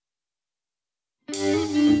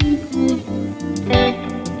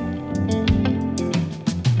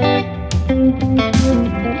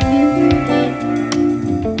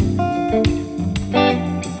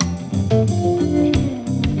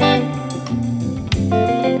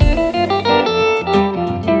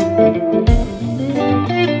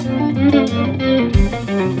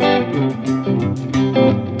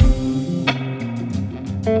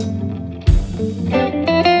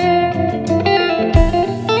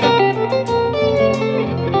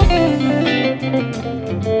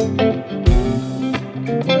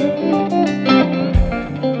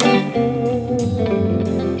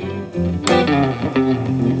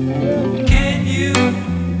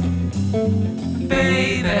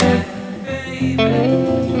baby, baby.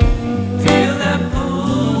 Feel that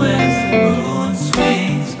pull as the moon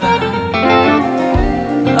swings by.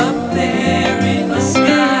 Up there in the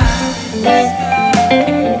sky,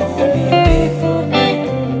 pull me away from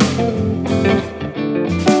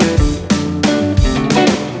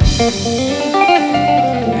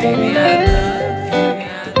baby, I love you,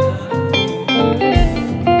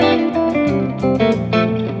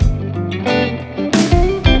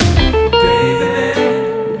 baby.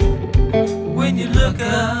 When you look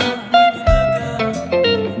up,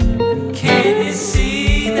 can you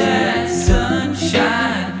see that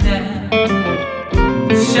sunshine down?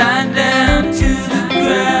 Shine down to the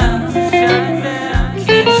ground. Shine down,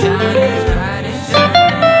 can't shine as bright as shine.